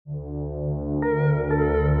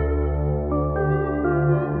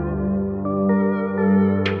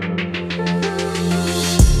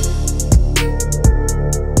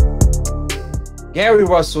Gary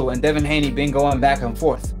Russell and Devin Haney been going back and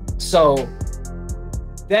forth. So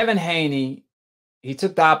Devin Haney, he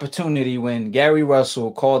took the opportunity when Gary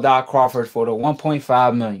Russell called out Crawford for the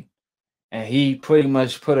 1.5 million. And he pretty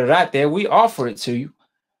much put it out there. We offer it to you.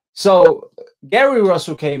 So Gary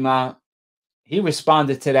Russell came out. He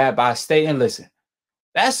responded to that by stating, listen,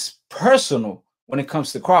 that's personal when it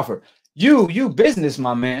comes to Crawford. You business,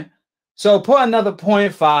 my man. So put another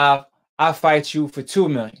 0.5. I fight you for 2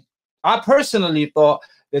 million. I personally thought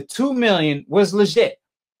the 2 million was legit.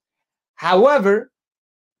 However,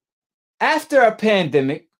 after a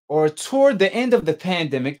pandemic or toward the end of the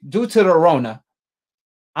pandemic, due to the Rona,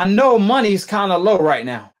 I know money's kind of low right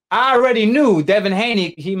now. I already knew Devin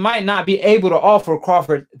Haney, he might not be able to offer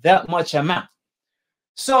Crawford that much amount.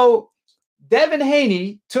 So Devin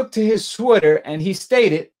Haney took to his Twitter and he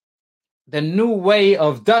stated, the new way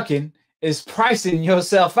of ducking is pricing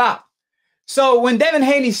yourself out. So when Devin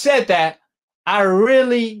Haney said that, I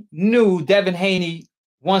really knew Devin Haney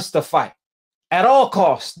wants to fight at all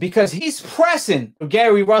costs because he's pressing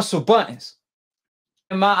Gary Russell buttons.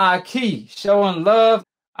 And my AKHi showing love.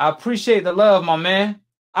 I appreciate the love, my man.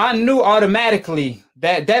 I knew automatically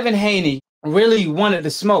that Devin Haney really wanted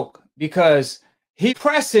to smoke because he's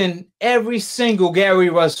pressing every single Gary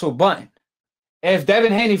Russell button. If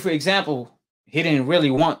Devin Haney, for example, he didn't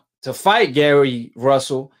really want to fight Gary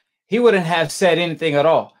Russell, he wouldn't have said anything at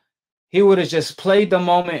all. He would have just played the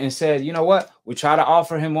moment and said, you know what? We try to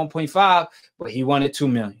offer him 1.5, but he wanted 2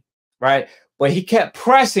 million, right? But he kept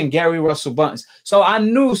pressing Gary Russell buttons. So I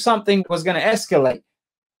knew something was going to escalate.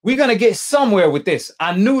 We're going to get somewhere with this.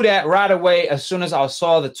 I knew that right away as soon as I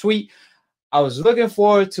saw the tweet. I was looking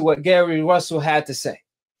forward to what Gary Russell had to say.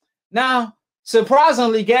 Now,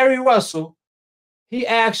 surprisingly, Gary Russell, he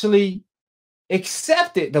actually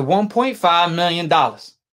accepted the $1.5 million.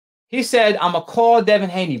 He said, I'm going to call Devin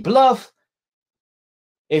Haney bluff.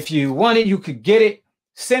 If you want it, you could get it.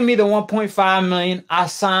 Send me the 1.5 million. I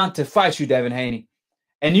signed to fight you, Devin Haney.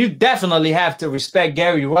 And you definitely have to respect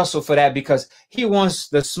Gary Russell for that because he wants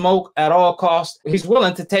the smoke at all costs. He's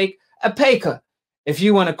willing to take a pay cut, if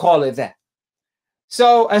you want to call it that.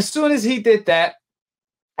 So as soon as he did that,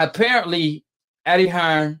 apparently Eddie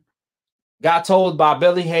Hearn got told by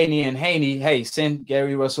Billy Haney and Haney, hey, send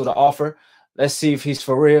Gary Russell the offer. Let's see if he's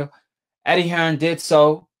for real. Eddie Hearn did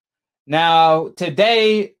so. Now,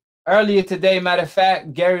 earlier today, matter of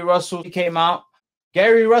fact, Gary Russell came out.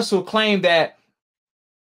 Gary Russell claimed that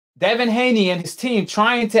Devin Haney and his team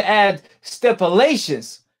trying to add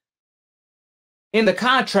stipulations in the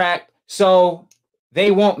contract so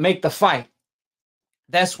they won't make the fight.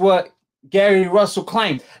 That's what Gary Russell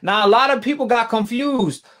claimed. Now, a lot of people got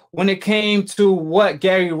confused when it came to what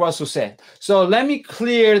Gary Russell said. So let me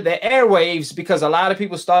clear the airwaves because a lot of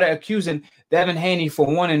people started accusing Devin Haney for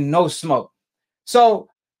wanting no smoke. So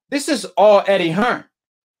this is all Eddie Hearn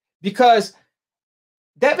because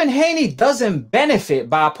Devin Haney doesn't benefit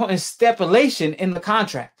by putting stipulation in the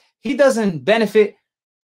contract. He doesn't benefit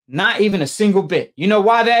not even a single bit. You know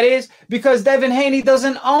why that is? Because Devin Haney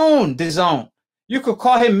doesn't own DAZN. You could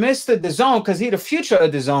call him Mr. DAZN because he's the future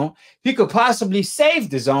of DAZN. He could possibly save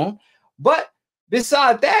DAZN. But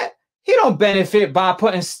beside that, he don't benefit by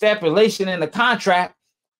putting stipulation in the contract.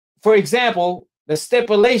 For example, the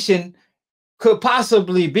stipulation could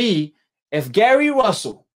possibly be if Gary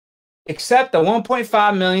Russell accept the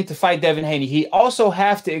 1.5 million to fight Devin Haney, he also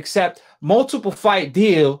have to accept multiple fight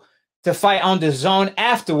deal to fight on DAZN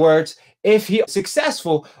afterwards if he is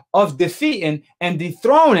successful of defeating and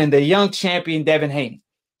dethroning the young champion Devin Haney.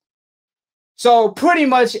 So pretty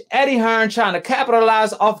much Eddie Hearn trying to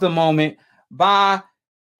capitalize off the moment by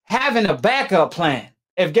having a backup plan.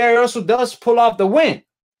 If Gary Russell does pull off the win,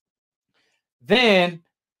 then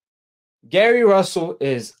Gary Russell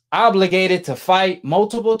is obligated to fight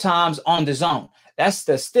multiple times on DAZN. That's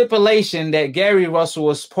the stipulation that Gary Russell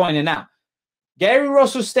was pointing out. Gary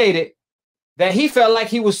Russell stated that he felt like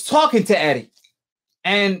he was talking to Eddie,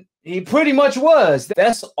 and he pretty much was.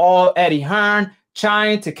 That's all Eddie Hearn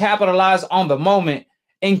trying to capitalize on the moment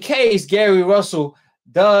in case Gary Russell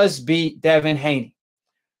does beat Devin Haney.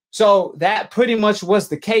 So that pretty much was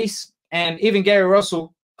the case, and even Gary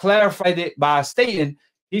Russell clarified it by stating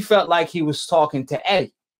he felt like he was talking to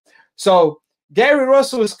Eddie. So Gary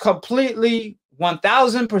Russell is completely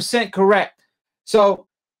 1000% correct. So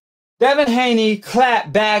Devin Haney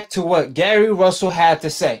clapped back to what Gary Russell had to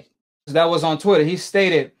say. That was on Twitter. He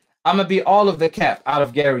stated, I'm going to beat all of the cap out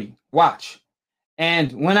of Gary. Watch.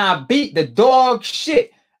 And when I beat the dog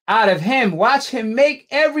shit out of him, watch him make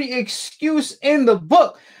every excuse in the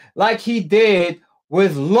book like he did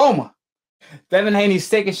with Loma. Devin Haney's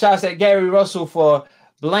taking shots at Gary Russell for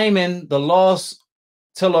blaming the loss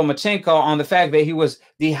to Lomachenko on the fact that he was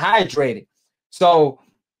dehydrated. So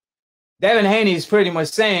Devin Haney is pretty much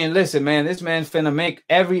saying, listen, man, this man's finna make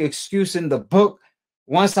every excuse in the book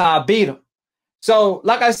once I beat him. So,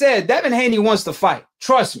 like I said, Devin Haney wants to fight.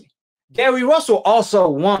 Trust me. Gary Russell also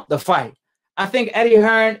wants the fight. I think Eddie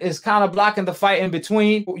Hearn is kind of blocking the fight in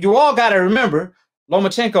between. You all got to remember,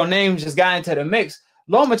 Lomachenko name just got into the mix.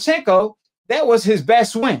 Lomachenko, that was his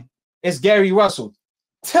best win. It's Gary Russell.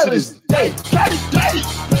 To this day.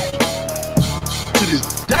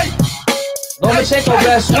 Lomachenko's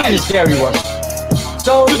best win is Gary Russell.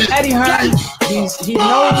 So Eddie Hearn, he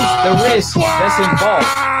knows the risk that's involved.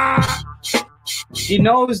 He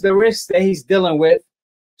knows the risk that he's dealing with.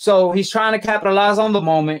 So he's trying to capitalize on the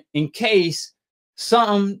moment in case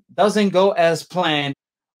something doesn't go as planned.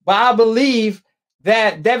 But I believe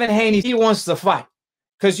that Devin Haney, he wants to fight.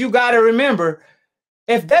 Because you got to remember,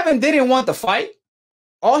 if Devin didn't want to fight,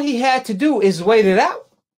 all he had to do is wait it out.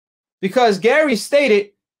 Because Gary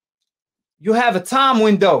stated, you have a time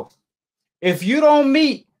window. If you don't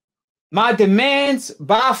meet my demands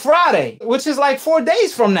by Friday, which is like 4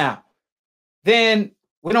 days from now, then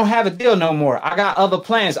we don't have a deal no more. I got other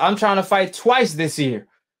plans. I'm trying to fight twice this year.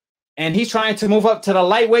 And he's trying to move up to the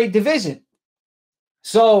lightweight division.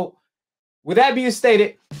 So with that being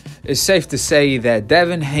stated, it's safe to say that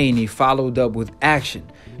Devin Haney followed up with action,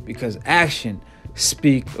 because action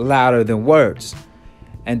speaks louder than words.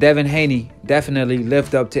 And Devin Haney definitely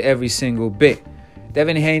lived up to every single bit.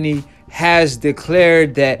 Devin Haney has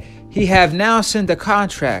declared that he have now sent a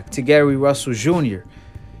contract to Gary Russell Jr.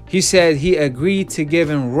 He said he agreed to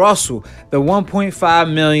giving Russell the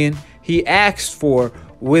 $1.5 million he asked for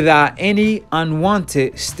without any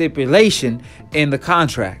unwanted stipulation in the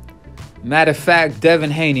contract. Matter of fact,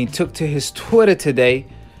 Devin Haney took to his Twitter today,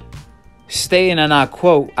 stating, and I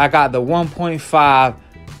quote, "I got the 1.5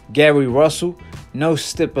 Gary Russell, no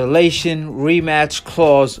stipulation, rematch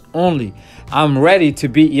clause only. I'm ready to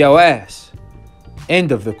beat your ass."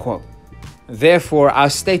 End of the quote. Therefore, I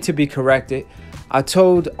state to be corrected. I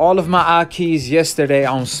told all of my AKHis yesterday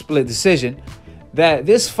on Split Decision that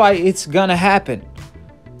this fight, it's gonna happen.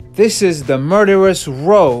 This is the murderous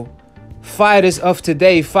row fighters of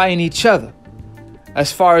today fighting each other.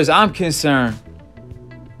 As far as I'm concerned,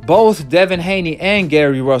 both Devin Haney and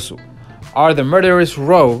Gary Russell are the murderous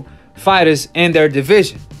row fighters in their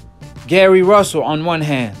division. Gary Russell, on one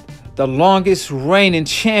hand, the longest reigning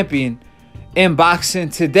champion in boxing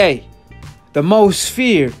today, the most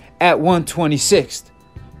feared at 126th.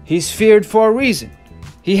 He's feared for a reason.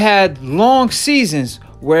 He had long seasons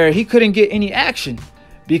where he couldn't get any action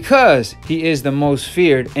because he is the most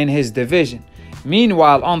feared in his division.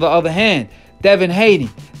 Meanwhile, on the other hand, Devin Haney,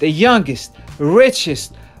 the youngest,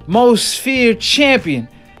 richest, most feared champion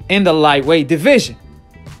in the lightweight division.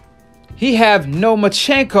 He have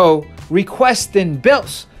Lomachenko requesting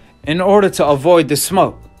belts in order to avoid the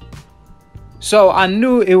smoke. So I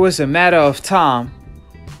knew it was a matter of time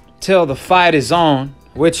till the fight is on,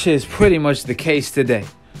 which is pretty much the case today.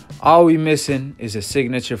 All we missing is a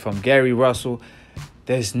signature from Gary Russell.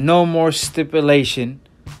 There's no more stipulation.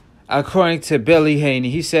 According to Billy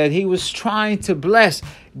Haney, he said he was trying to bless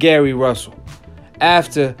Gary Russell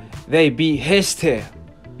after they beat his tail.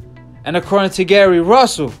 And according to Gary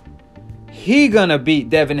Russell, he gonna beat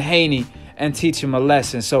Devin Haney and teach him a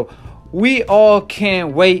lesson. So we all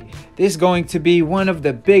can't wait. This is going to be one of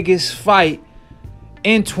the biggest fight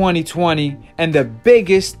in 2020 and the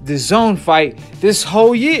biggest DAZN fight this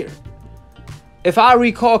whole year. If I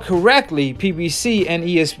recall correctly, PBC and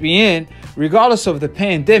ESPN, regardless of the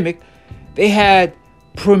pandemic, they had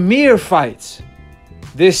premiere fights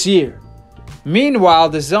this year. Meanwhile,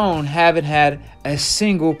 DAZN haven't had a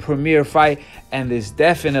single premiere fight, and there's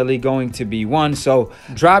definitely going to be one. So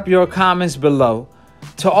drop your comments below.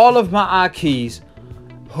 To all of my AKHis,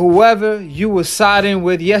 whoever you were siding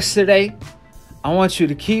with yesterday, I want you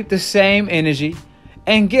to keep the same energy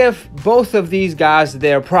and give both of these guys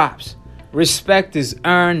their props. Respect is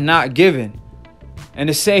earned, not given. And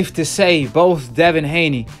it's safe to say both Devin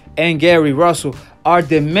Haney and Gary Russell are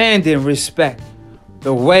demanding respect.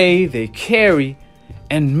 The way they carry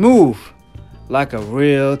and move like a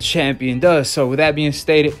real champion does. So with that being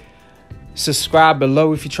stated, subscribe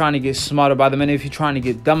below if you're trying to get smarter by the minute. If you're trying to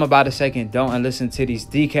get dumb about a second, don't, and listen to these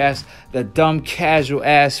decasts, the dumb casual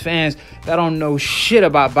ass fans that don't know shit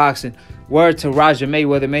about boxing. Word to Roger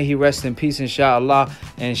Mayweather, may he rest in peace, inshallah.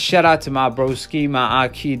 And shout out to my broski, my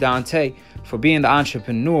AKHi Dante, for being the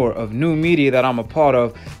entrepreneur of new media that I'm a part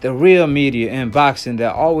of, the real media in boxing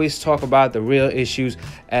that always talk about the real issues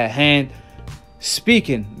at hand.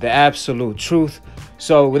 speaking the absolute truth.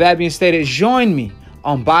 So with that being stated, join me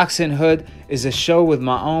on Boxing Hood. Is a show with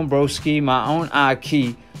my own broski, my own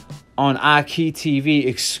AKHi on AKHi TV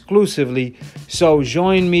exclusively. So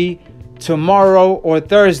join me tomorrow or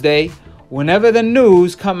Thursday whenever the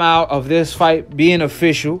news come out of this fight being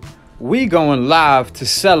official. We going live to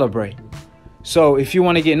celebrate. So if you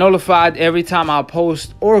want to get notified every time I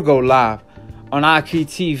post or go live on AKHi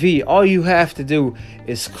TV, all you have to do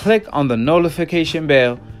is click on the notification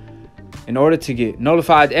bell in order to get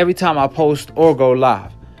notified every time I post or go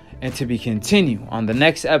live, and to be continued on the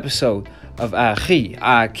next episode of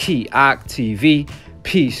AKHi TV.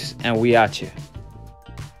 Peace, and we out here.